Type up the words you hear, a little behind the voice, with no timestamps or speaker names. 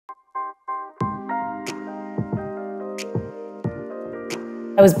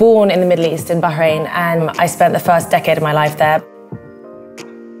I was born in the Middle East, in Bahrain, and I spent the first decade of my life there.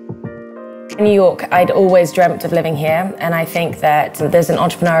 In New York, I'd always dreamt of living here, and I think that there's an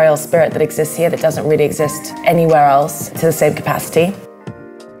entrepreneurial spirit that exists here that doesn't really exist anywhere else to the same capacity.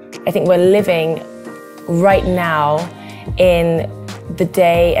 I think we're living right now in the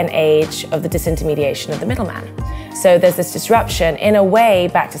day and age of the disintermediation of the middleman. So there's this disruption, in a way,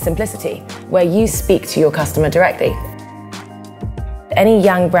 back to simplicity, where you speak to your customer directly. Any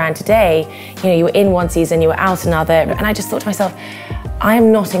young brand today, you were in one season, you were out another, and I just thought to myself,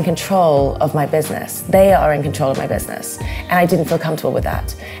 I'm not in control of my business. They are in control of my business. And I didn't feel comfortable with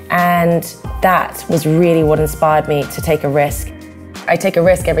that. And that was really what inspired me to take a risk. I take a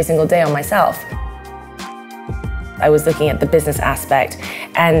risk every single day on myself. I was looking at the business aspect,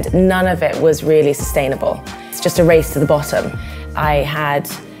 and none of it was really sustainable. It's just a race to the bottom. I had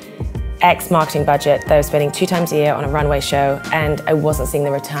X marketing budget that I was spending 2 times a year on a runway show, and I wasn't seeing the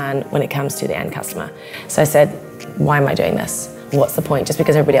return when it comes to the end customer. So I said, why am I doing this? What's the point? Just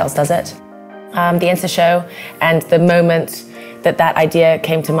because everybody else does it? The Insta show and the moment that that idea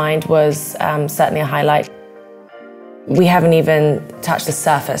came to mind was certainly a highlight. We haven't even touched the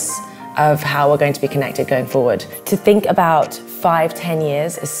surface of how we're going to be connected going forward. To think about 5-10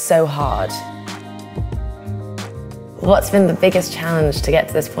 years is so hard. What's been the biggest challenge to get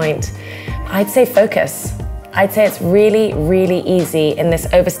to this point? I'd say focus. I'd say it's really, really easy in this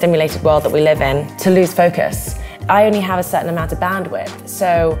overstimulated world that we live in to lose focus. I only have a certain amount of bandwidth,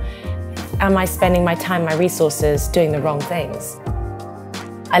 so am I spending my time, my resources doing the wrong things?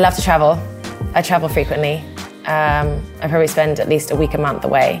 I love to travel. I travel frequently. I probably spend at least a week a month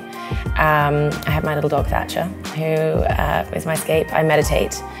away. I have my little dog Thatcher, who is my escape. I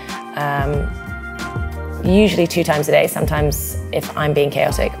meditate. Usually 2 times a day, sometimes if I'm being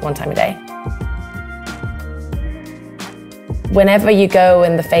chaotic, 1 time a day. Whenever you go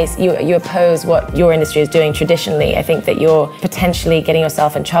in the face, you oppose what your industry is doing traditionally, I think that you're potentially getting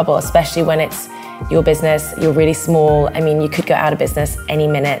yourself in trouble, especially when it's your business, you're really small. I mean, you could go out of business any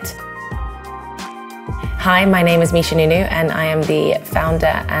minute. Hi, my name is Misha Nonoo, and I am the founder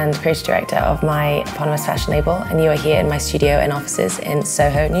and creative director of my eponymous fashion label, and you are here in my studio and offices in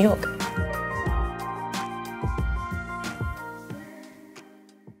Soho, New York.